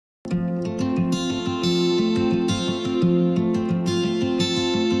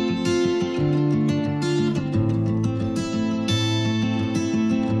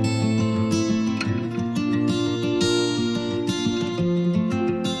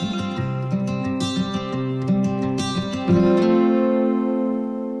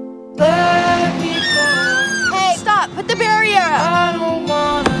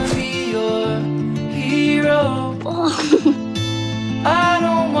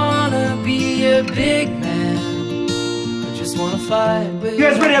a big man. I just wanna fight with. You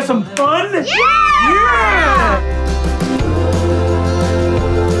guys ready to have some fun? Yeah! Yeah!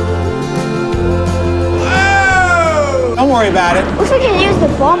 Whoa! Don't worry about it. Wish we could use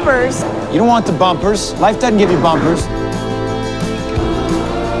the bumpers. You don't want the bumpers. Life doesn't give you bumpers.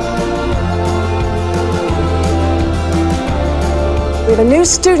 We have a new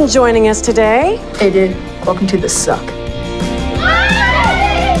student joining us today. Hey, dude. Welcome to the suck.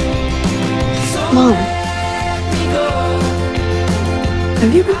 Mom.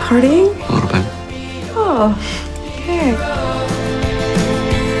 Have you been partying? A little bit. Oh, okay.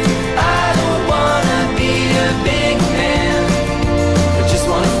 I don't wanna be a big man. I just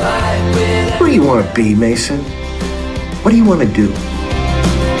wanna fight with. What do you want to be, Mason? What do you want to do?